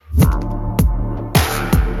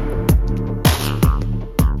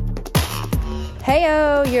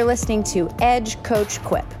Heyo, you're listening to Edge Coach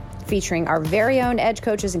Quip, featuring our very own Edge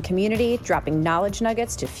coaches and community, dropping knowledge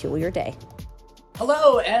nuggets to fuel your day.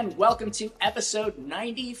 Hello, and welcome to episode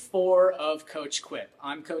 94 of Coach Quip.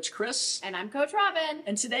 I'm Coach Chris. And I'm Coach Robin.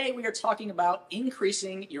 And today we are talking about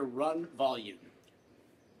increasing your run volume.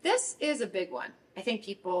 This is a big one. I think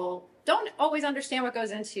people don't always understand what goes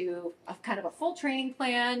into a kind of a full training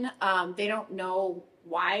plan. They don't know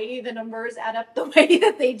why the numbers add up the way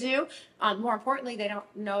that they do. More importantly, they don't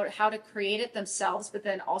know how to create it themselves, but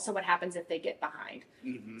then also what happens if they get behind.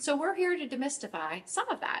 Mm-hmm. So we're here to demystify some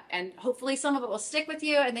of that, and hopefully some of it will stick with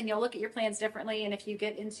you, and then you'll look at your plans differently, and if you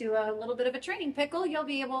get into a little bit of a training pickle, you'll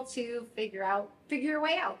be able to figure your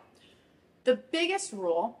way out. The biggest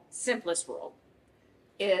rule, simplest rule,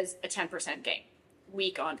 is a 10% gain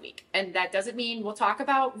week on week. And that doesn't mean we'll talk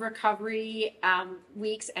about recovery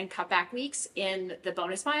weeks and cutback weeks in the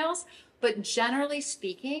bonus miles, but generally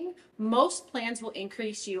speaking, most plans will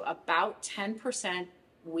increase you about 10%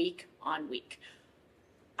 week on week.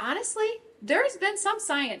 Honestly, there's been some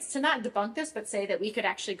science to not debunk this, but say that we could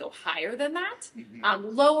actually go higher than that.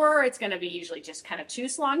 Mm-hmm. Lower, it's going to be usually just kind of too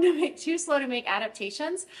slow to make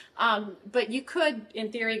adaptations. But you could,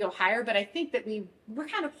 in theory, go higher. But I think that we're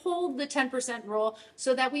kind of hold the 10% rule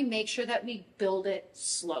so that we make sure that we build it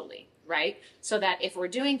slowly, right? So that if we're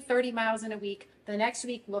doing 30 miles in a week, the next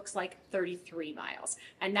week looks like 33 miles.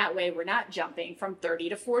 And that way we're not jumping from 30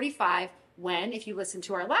 to 45. When, if you listen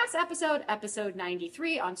to our last episode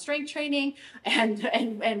 93 on strength training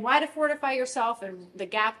and why to fortify yourself and the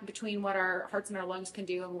gap between what our hearts and our lungs can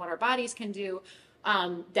do and what our bodies can do,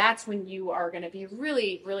 that's when you are going to be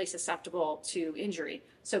really, really susceptible to injury.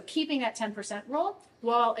 So keeping that 10% rule,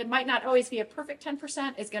 while it might not always be a perfect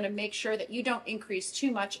 10%, is going to make sure that you don't increase too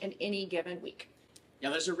much in any given week. Yeah,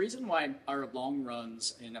 there's a reason why our long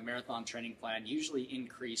runs in a marathon training plan usually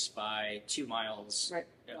increase by 2 miles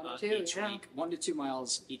each week. 1 to 2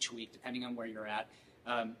 miles each week, depending on where you're at.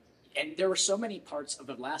 And there were so many parts of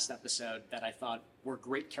the last episode that I thought were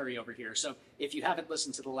great carryover here. So if you haven't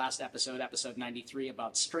listened to the last episode 93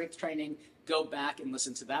 about strength training, go back and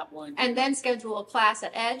listen to that one. And then schedule a class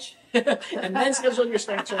at Edge. And then schedule your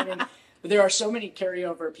strength training. But there are so many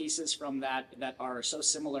carryover pieces from that are so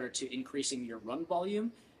similar to increasing your run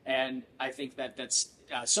volume. And I think that's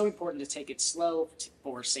so important to take it slow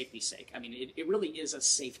for safety's sake. I mean, it really is a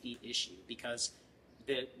safety issue because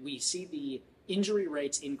we see the injury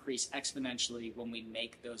rates increase exponentially when we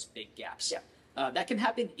make those big gaps. Yeah. That can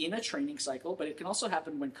happen in a training cycle, but it can also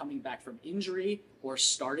happen when coming back from injury or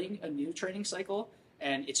starting a new training cycle.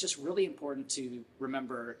 And it's just really important to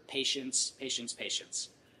remember patience.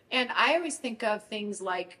 And I always think of things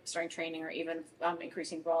like strength training or even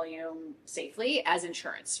increasing volume safely as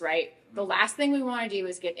insurance, right? The last thing we want to do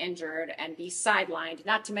is get injured and be sidelined,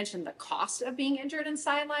 not to mention the cost of being injured and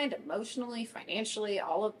sidelined emotionally, financially,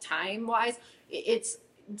 all of time-wise. It's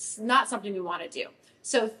not something we want to do.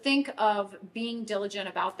 So think of being diligent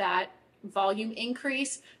about that volume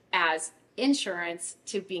increase as insurance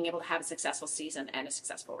to being able to have a successful season and a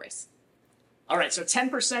successful race. All right, so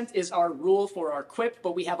 10% is our rule for our quip,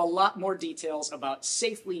 but we have a lot more details about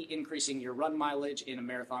safely increasing your run mileage in a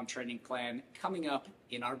marathon training plan coming up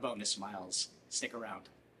in our bonus miles. Stick around.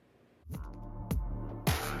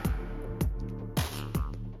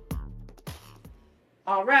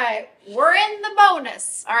 All right, we're in the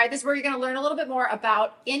bonus. All right, this is where you're going to learn a little bit more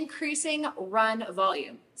about increasing run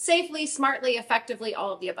volume. Safely, smartly, effectively,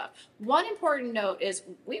 all of the above. One important note is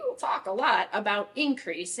we will talk a lot about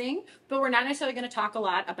increasing, but we're not necessarily going to talk a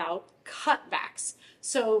lot about cutbacks.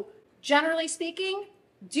 So generally speaking,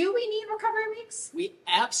 do we need recovery weeks? We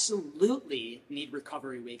absolutely need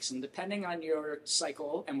recovery weeks. And depending on your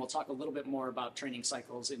cycle, and we'll talk a little bit more about training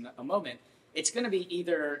cycles in a moment, it's going to be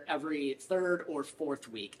either every third or fourth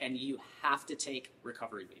week, and you have to take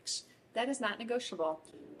recovery weeks. That is not negotiable.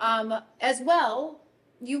 As well,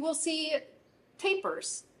 you will see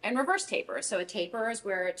tapers and reverse tapers. So a taper is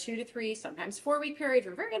where a 2 to 3, sometimes 4-week period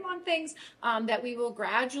for very long things that we will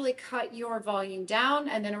gradually cut your volume down.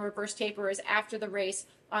 And then a reverse taper is after the race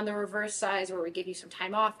on the reverse size where we give you some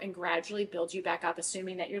time off and gradually build you back up,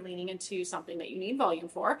 assuming that you're leaning into something that you need volume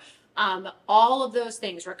for. All of those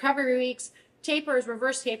things, recovery weeks, tapers,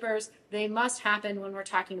 reverse tapers, they must happen when we're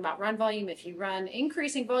talking about run volume. If you run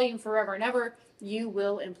increasing volume forever and ever, you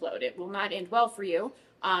will implode. It will not end well for you.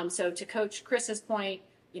 So to Coach Chris's point,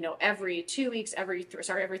 every 2 weeks, every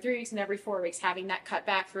 3 weeks and every 4 weeks, having that cut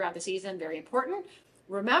back throughout the season, very important.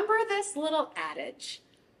 Remember this little adage,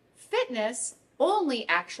 fitness only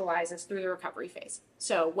actualizes through the recovery phase.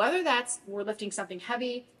 So whether that's we're lifting something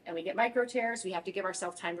heavy and we get micro tears, we have to give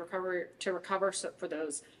ourselves time to recover for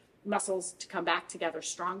those muscles to come back together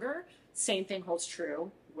stronger. Same thing holds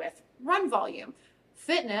true with run volume.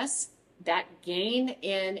 Fitness, that gain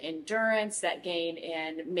in endurance, that gain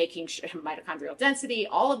in making sure mitochondrial density,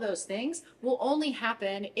 all of those things will only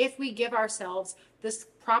happen if we give ourselves this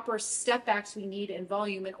proper step backs we need in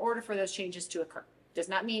volume in order for those changes to occur. Does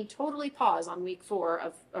not mean totally pause on week 4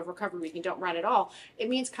 of recovery week and don't run at all. It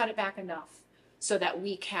means cut it back enough so that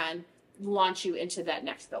we can launch you into that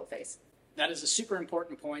next build phase. That is a super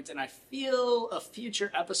important point, and I feel a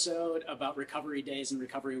future episode about recovery days and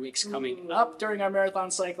recovery weeks coming up during our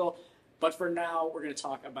marathon cycle. But for now, we're going to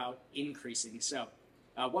talk about increasing. So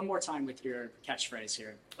one more time with your catchphrase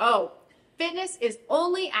here. Oh, fitness is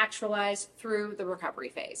only actualized through the recovery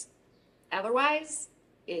phase. Otherwise,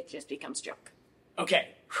 it just becomes junk. Okay,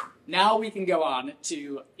 now we can go on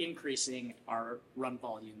to increasing our run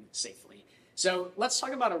volume safely. So let's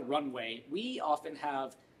talk about a runway. We often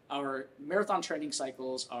have our marathon training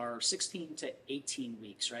cycles are 16 to 18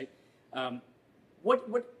 weeks, right?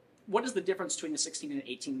 What is the difference between a 16 and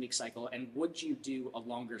 18 week cycle, and would you do a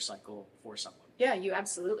longer cycle for someone? Yeah, you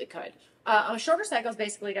absolutely could. A shorter cycle is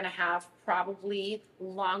basically going to have probably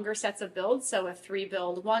longer sets of builds. So a 3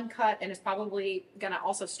 build, 1 cut, and it's probably going to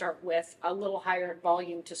also start with a little higher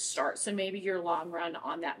volume to start. So maybe your long run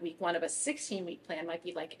on that week 1 of a 16-week plan might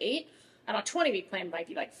be like 8, and a 20-week plan might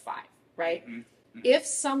be like 5, right? Mm-hmm. If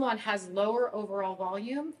someone has lower overall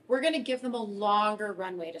volume, we're going to give them a longer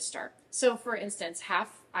runway to start. So for instance,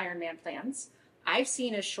 half Ironman plans, I've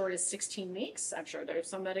seen as short as 16 weeks. I'm sure there's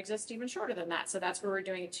some that exist even shorter than that. So that's where we're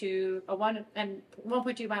doing a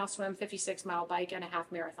 1.2 mile swim, 56 mile bike, and a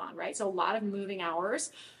half marathon, right? So a lot of moving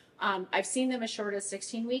hours. I've seen them as short as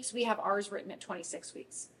 16 weeks. We have ours written at 26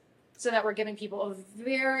 weeks. So that we're giving people a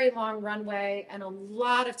very long runway and a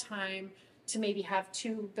lot of time to maybe have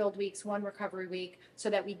 2 build weeks, 1 recovery week, so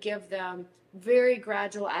that we give them very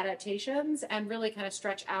gradual adaptations and really kind of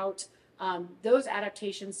stretch out those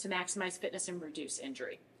adaptations to maximize fitness and reduce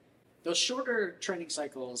injury. Those shorter training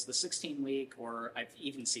cycles, the 16-week, or I've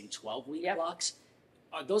even seen 12-week blocks,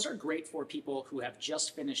 those are great for people who have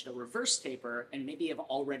just finished a reverse taper and maybe have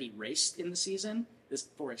already raced in the season. This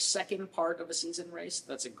for a second part of a season race,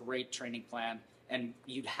 that's a great training plan, and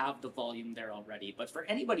you'd have the volume there already. But for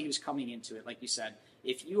anybody who's coming into it, like you said,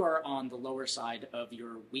 if you are on the lower side of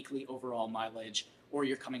your weekly overall mileage, or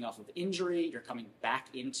you're coming off of injury, you're coming back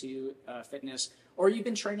into fitness, or you've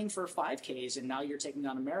been training for 5Ks and now you're taking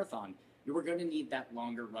on a marathon, you are going to need that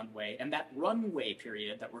longer runway. And that runway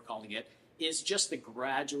period that we're calling it is just the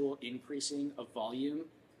gradual increasing of volume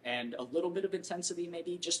and a little bit of intensity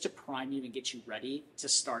maybe just to prime you and get you ready to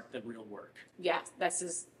start the real work. Yeah, this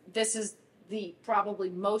is the probably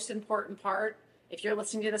most important part. If you're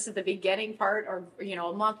listening to this at the beginning part or,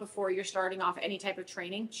 a month before you're starting off any type of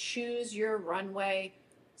training, choose your runway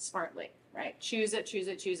smartly, right? Choose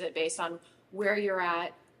it based on where you're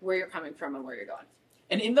at, where you're coming from, and where you're going.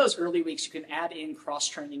 And in those early weeks, you can add in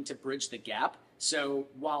cross-training to bridge the gap. So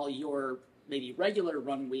while your maybe regular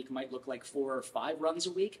run week might look like 4 or 5 runs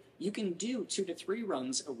a week, you can do 2 to 3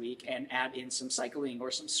 runs a week and add in some cycling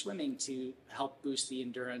or some swimming to help boost the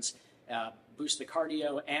endurance, boost the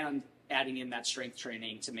cardio, and adding in that strength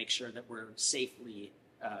training to make sure that we're safely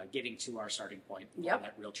getting to our starting point on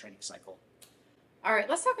that real training cycle. All right,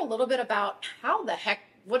 let's talk a little bit about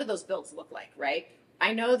what do those builds look like, right?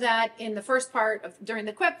 I know that in the first part during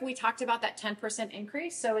the QIP, we talked about that 10%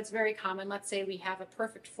 increase. So it's very common. Let's say we have a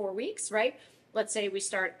perfect 4 weeks, right? Let's say we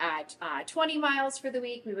start at 20 miles for the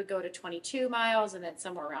week. We would go to 22 miles and then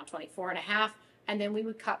somewhere around 24 and a half. And then we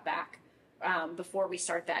would cut back before we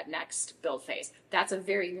start that next build phase. That's a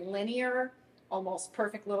very linear, almost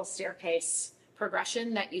perfect little staircase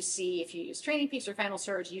progression that you see if you use Training Peaks or Final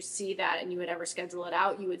Surge. You see that, and you would ever schedule it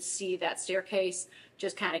out, you would see that staircase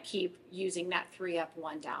just kind of keep using that 3 up,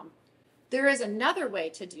 1 down. There is another way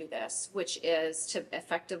to do this, which is to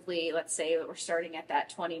effectively, let's say we're starting at that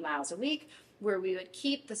 20 miles a week, where we would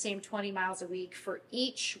keep the same 20 miles a week for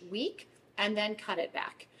each week and then cut it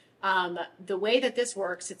back. The way that this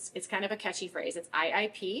works, it's kind of a catchy phrase. It's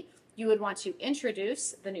IIP. You would want to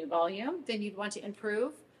introduce the new volume, then you'd want to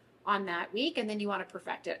improve on that week, and then you want to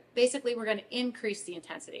perfect it. Basically, we're going to increase the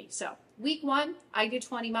intensity. So week 1, I do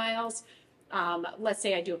 20 miles. Let's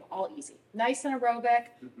say I do them all easy. Nice and aerobic,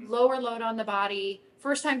 lower load on the body.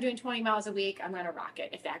 First time doing 20 miles a week, I'm going to rock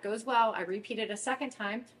it. If that goes well, I repeat it a second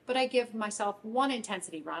time, but I give myself 1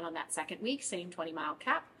 intensity run on that second week, same 20-mile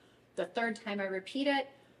cap. The third time I repeat it,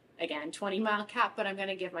 again, 20-mile cap, but I'm going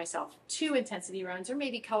to give myself 2 intensity runs or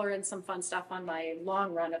maybe color in some fun stuff on my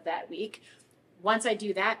long run of that week. Once I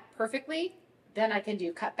do that perfectly, then I can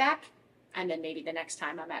do cut back, and then maybe the next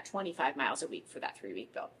time I'm at 25 miles a week for that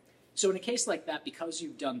 3-week build. So in a case like that, because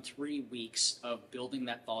you've done 3 weeks of building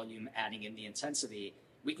that volume, adding in the intensity,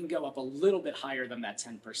 we can go up a little bit higher than that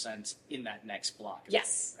 10% in that next block.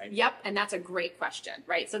 Yes. Right? Yep. And that's a great question,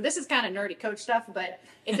 right? So this is kind of nerdy coach stuff, but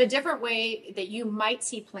it's a different way that you might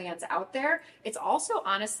see plans out there. It's also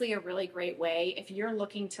honestly a really great way if you're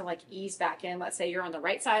looking to like ease back in. Let's say you're on the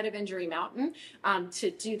right side of injury mountain, to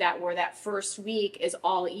do that where that first week is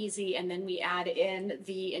all easy, and then we add in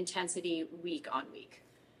the intensity week on week.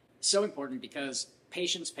 So important, because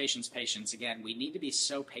patience. Again, we need to be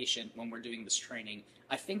so patient when we're doing this training.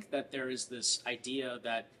 I think that there is this idea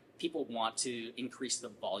that people want to increase the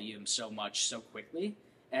volume so much so quickly,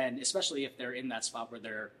 and especially if they're in that spot where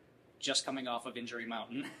they're just coming off of injury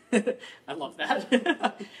mountain. I love that.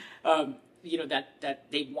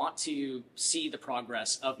 That they want to see the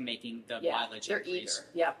progress of making the mileage they're increase.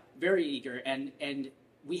 Eager. Yep. Very eager, and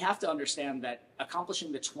we have to understand that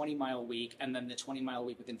accomplishing the 20-mile week and then the 20-mile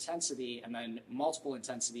week with intensity and then multiple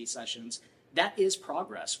intensity sessions, that is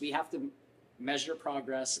progress. We have to measure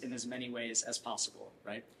progress in as many ways as possible,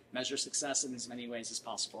 right? Measure success in as many ways as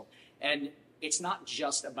possible. And it's not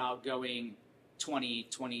just about going 20,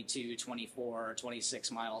 22, 24,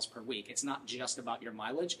 26 miles per week. It's not just about your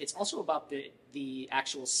mileage. It's also about the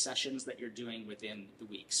actual sessions that you're doing within the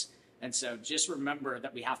weeks. And so just remember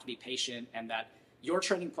that we have to be patient, and that your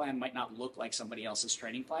training plan might not look like somebody else's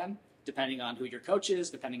training plan, depending on who your coach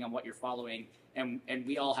is, depending on what you're following, and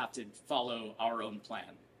we all have to follow our own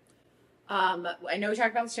plan. I know we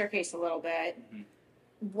talked about the staircase a little bit. Mm-hmm.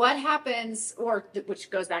 What happens,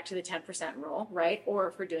 which goes back to the 10% rule, right? Or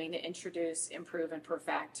if we're doing the introduce, improve, and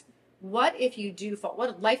perfect. What if you do fall?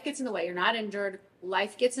 What if life gets in the way? You're not injured.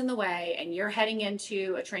 Life gets in the way, and you're heading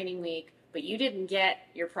into a training week, but you didn't get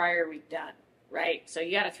your prior week done, right? So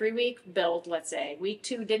you got a 3-week build, let's say. Week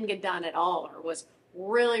 2 didn't get done at all, or was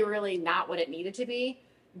really, really not what it needed to be.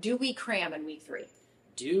 Do we cram in week 3?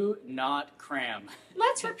 Do not cram.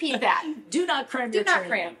 Let's repeat that. Do not cram your not training.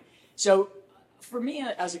 cram. So for me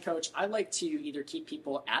as a coach, I like to either keep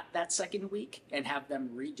people at that second week and have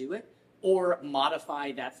them redo it, or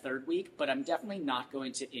modify that 3rd week, but I'm definitely not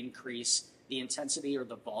going to increase the intensity or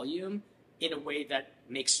the volume in a way that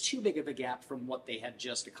makes too big of a gap from what they had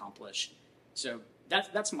just accomplished. So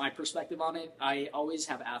that's my perspective on it. I always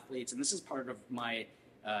have athletes, and this is part of my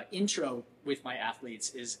intro with my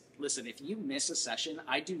athletes, is listen, if you miss a session,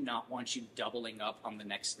 I do not want you doubling up on the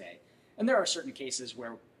next day. And there are certain cases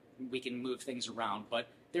where we can move things around, but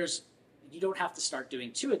you don't have to start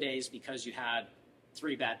doing 2-a-days because you had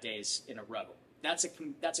 3 bad days in a row. That's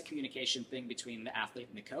a communication thing between the athlete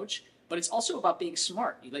and the coach, but it's also about being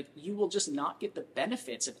smart. You will just not get the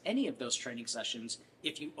benefits of any of those training sessions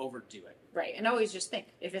if you overdo it. Right, and always just think,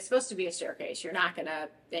 if it's supposed to be a staircase, you're not gonna,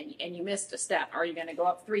 and you missed a step, are you gonna go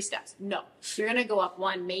up 3 steps? No, you're gonna go up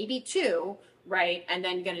 1, maybe 2, right? And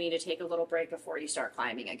then you're gonna need to take a little break before you start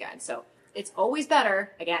climbing again. So it's always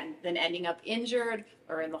better, again, than ending up injured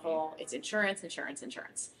or in the hole. It's insurance.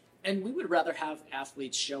 And we would rather have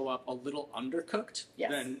athletes show up a little undercooked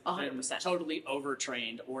than 100%. Totally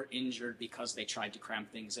overtrained or injured because they tried to cram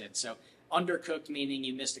things in. So undercooked meaning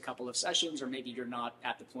you missed a couple of sessions, or maybe you're not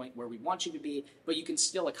at the point where we want you to be, but you can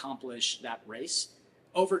still accomplish that race.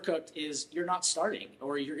 Overcooked is you're not starting,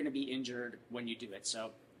 or you're going to be injured when you do it.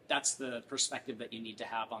 So that's the perspective that you need to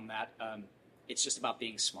have on that. It's just about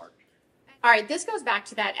being smart. All right, this goes back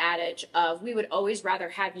to that adage of we would always rather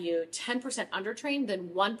have you 10% undertrained than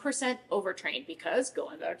 1% overtrained, because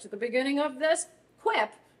going back to the beginning of this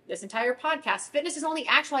quip, this entire podcast, fitness is only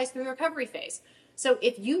actualized through the recovery phase. So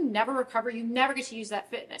if you never recover, you never get to use that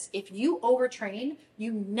fitness. If you overtrain,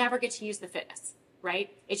 you never get to use the fitness,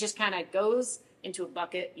 right? It just kind of goes into a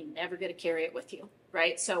bucket. You never get to carry it with you,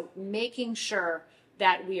 right? So making sure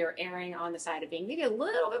that we are erring on the side of being maybe a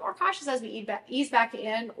little bit more cautious as we ease back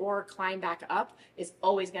in or climb back up is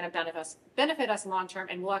always going to benefit us long term,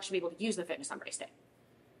 and we'll actually be able to use the fitness on race day.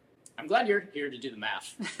 I'm glad you're here to do the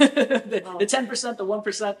math. the 10%, the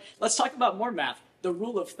 1%. Let's talk about more math. The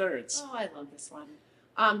rule of thirds. Oh, I love this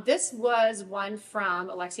one. This was one from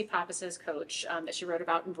Alexi Pappas's coach that she wrote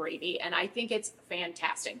about in Brady, and I think it's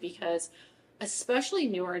fantastic because especially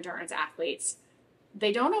newer endurance athletes,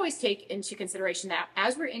 they don't always take into consideration that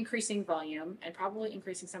as we're increasing volume and probably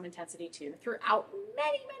increasing some intensity too throughout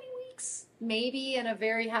many, many weeks, maybe in a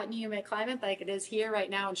very hot and humid climate like it is here right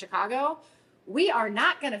now in Chicago, we are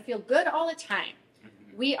not going to feel good all the time.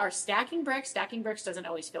 We are stacking bricks. Stacking bricks doesn't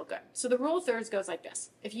always feel good. So the rule of thirds goes like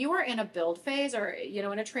this. If you are in a build phase or,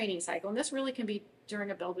 in a training cycle, and this really can be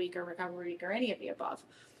during a build week or recovery week or any of the above,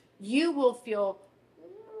 you will feel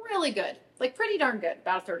really good, like pretty darn good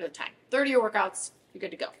about a third of the time. 30 of your workouts, you're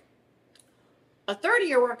good to go. A third of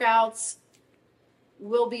your workouts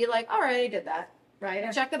will be like, all right, I did that, right?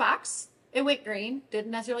 I checked the box. It went green.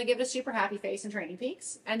 Didn't necessarily give it a super happy face in Training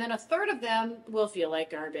Peaks. And then a third of them will feel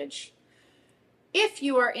like garbage. If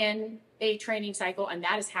you are in a training cycle and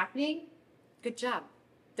that is happening, good job.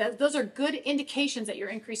 Those are good indications that you're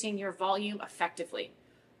increasing your volume effectively.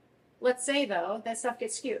 Let's say, though, that stuff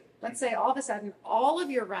gets skewed. Let's say all of a sudden, all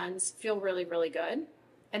of your runs feel really, really good,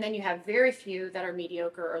 and then you have very few that are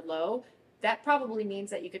mediocre or low. That probably means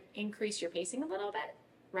that you could increase your pacing a little bit,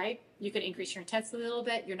 right? You could increase your intensity a little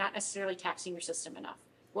bit. You're not necessarily taxing your system enough.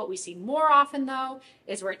 What we see more often, though,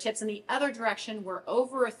 is where it tips in the other direction, where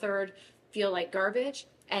over a third feel like garbage,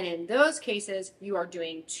 and in those cases, you are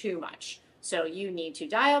doing too much. So you need to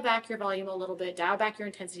dial back your volume a little bit, dial back your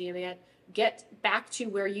intensity a bit, get back to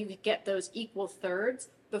where you get those equal thirds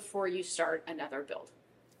before you start another build.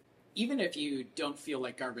 Even if you don't feel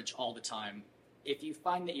like garbage all the time, if you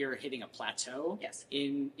find that you're hitting a plateau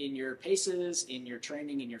in your paces, in your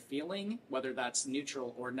training, in your feeling, whether that's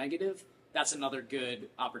neutral or negative, that's another good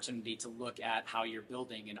opportunity to look at how you're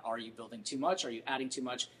building. And are you building too much? Are you adding too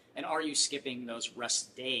much? And are you skipping those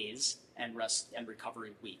rest days and rest and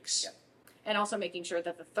recovery weeks? Yep. And also making sure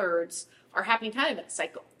that the thirds are happening kind of in a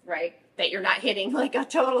cycle, right? That you're not hitting like a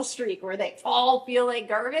total streak where they all feel like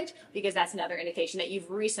garbage, because that's another indication that you've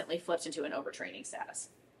recently flipped into an overtraining status.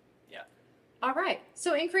 Yeah. All right.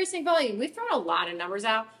 So increasing volume. We've thrown a lot of numbers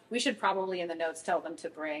out. We should probably in the notes tell them to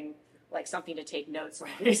bring like something to take notes on.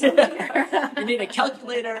 You need a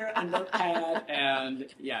calculator, a notepad, and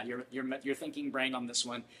yeah, your thinking brain on this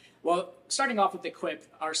one. Well, starting off with the QUIP,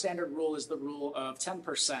 our standard rule is the rule of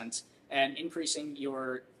 10%. And increasing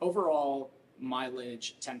your overall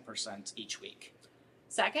mileage 10% each week.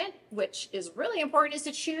 Second, which is really important, is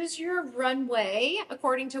to choose your runway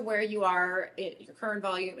according to where you are, your current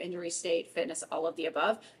volume, injury state, fitness, all of the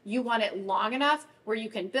above. You want it long enough where you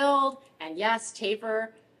can build and yes,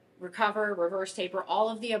 taper, recover, reverse taper, all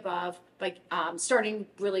of the above, but starting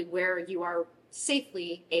really where you are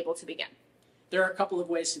safely able to begin. There are a couple of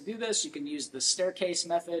ways to do this. You can use the staircase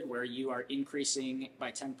method where you are increasing by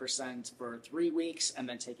 10% for 3 weeks and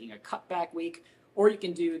then taking a cutback week. Or you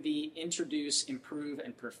can do the introduce, improve,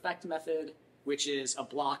 and perfect method, which is a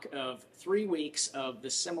block of 3 weeks of the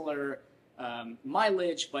similar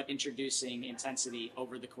mileage, but introducing intensity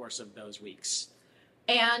over the course of those weeks.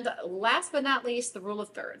 And last but not least, the rule of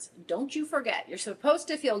thirds. Don't you forget, you're supposed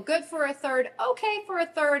to feel good for a third, okay for a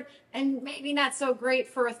third, and maybe not so great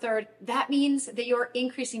for a third. That means that you're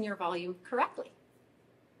increasing your volume correctly.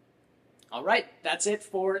 All right, that's it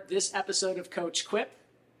for this episode of Coach Quip.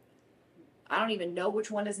 I don't even know which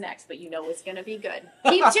one is next, but you know it's going to be good.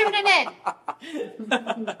 Keep tuning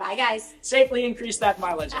in. Bye, guys. Safely increase that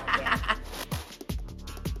mileage out there.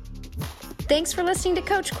 Thanks for listening to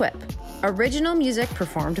Coach Quip. Original music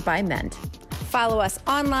performed by Mend. Follow us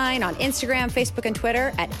online on Instagram, Facebook, and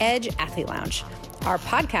Twitter at Edge Athlete Lounge. Our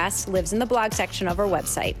podcast lives in the blog section of our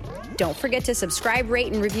website. Don't forget to subscribe,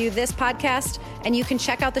 rate, and review this podcast, and you can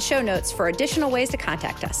check out the show notes for additional ways to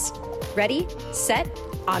contact us. Ready, set,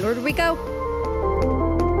 onward we go.